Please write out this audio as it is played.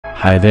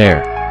Hi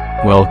there.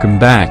 Welcome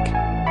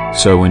back.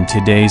 So in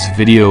today's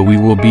video we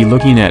will be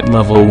looking at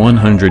level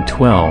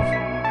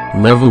 112.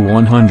 Level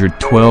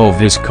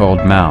 112 is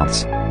called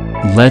Mouths.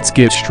 Let's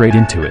get straight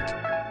into it.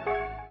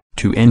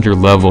 To enter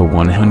level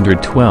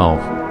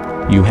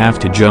 112, you have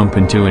to jump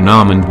into an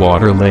almond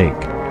water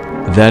lake.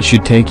 That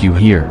should take you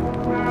here.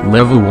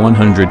 Level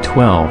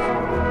 112.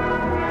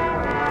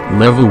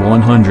 Level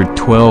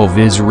 112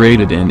 is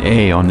rated an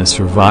A on the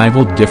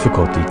survival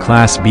difficulty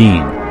class,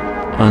 being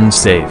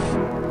unsafe,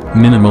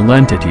 minimal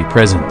entity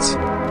presence,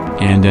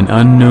 and an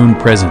unknown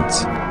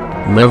presence.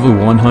 Level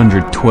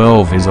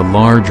 112 is a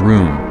large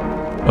room,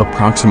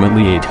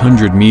 approximately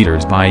 800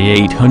 meters by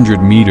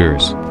 800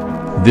 meters.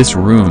 This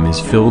room is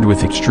filled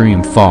with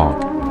extreme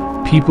fog.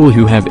 People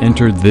who have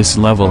entered this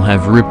level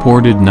have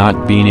reported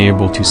not being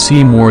able to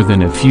see more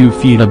than a few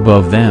feet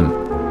above them.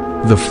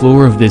 The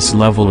floor of this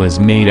level is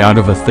made out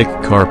of a thick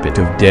carpet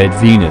of dead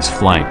Venus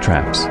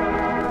flytraps.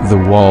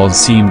 The walls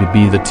seem to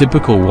be the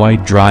typical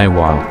white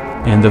drywall,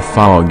 and the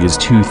fog is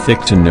too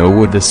thick to know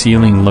what the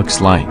ceiling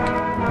looks like.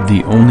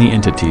 The only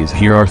entities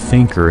here are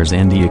thinkers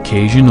and the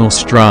occasional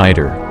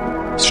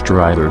strider.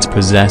 Striders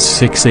possess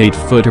 6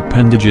 8-foot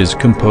appendages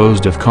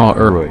composed of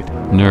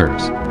choroid,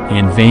 nerves,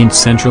 and veins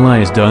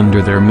centralized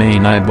under their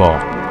main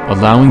eyeball,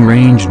 allowing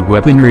ranged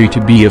weaponry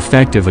to be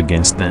effective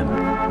against them.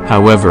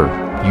 However,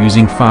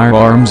 using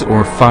firearms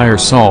or fire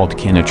salt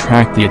can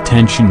attract the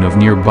attention of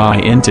nearby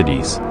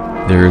entities.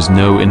 There is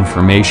no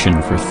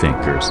information for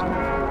thinkers.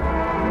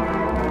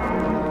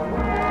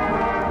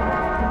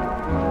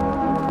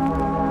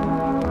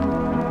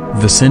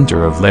 The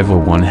center of level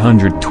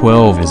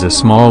 112 is a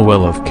small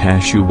well of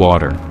cashew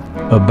water,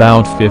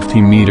 about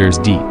 50 meters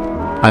deep.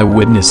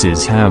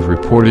 Eyewitnesses have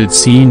reported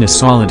seeing a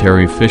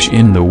solitary fish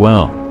in the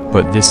well,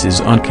 but this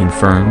is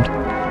unconfirmed.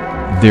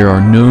 There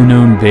are no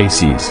known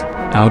bases,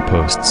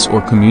 outposts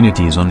or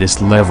communities on this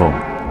level.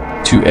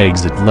 To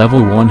exit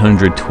level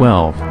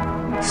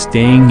 112,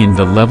 staying in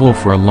the level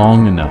for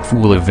long enough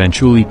will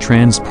eventually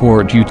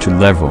transport you to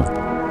level.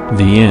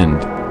 The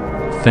end.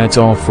 That's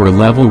all for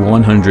level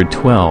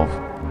 112.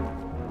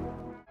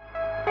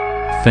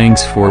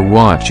 Thanks for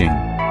watching.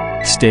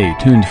 Stay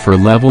tuned for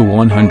level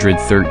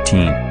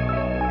 113.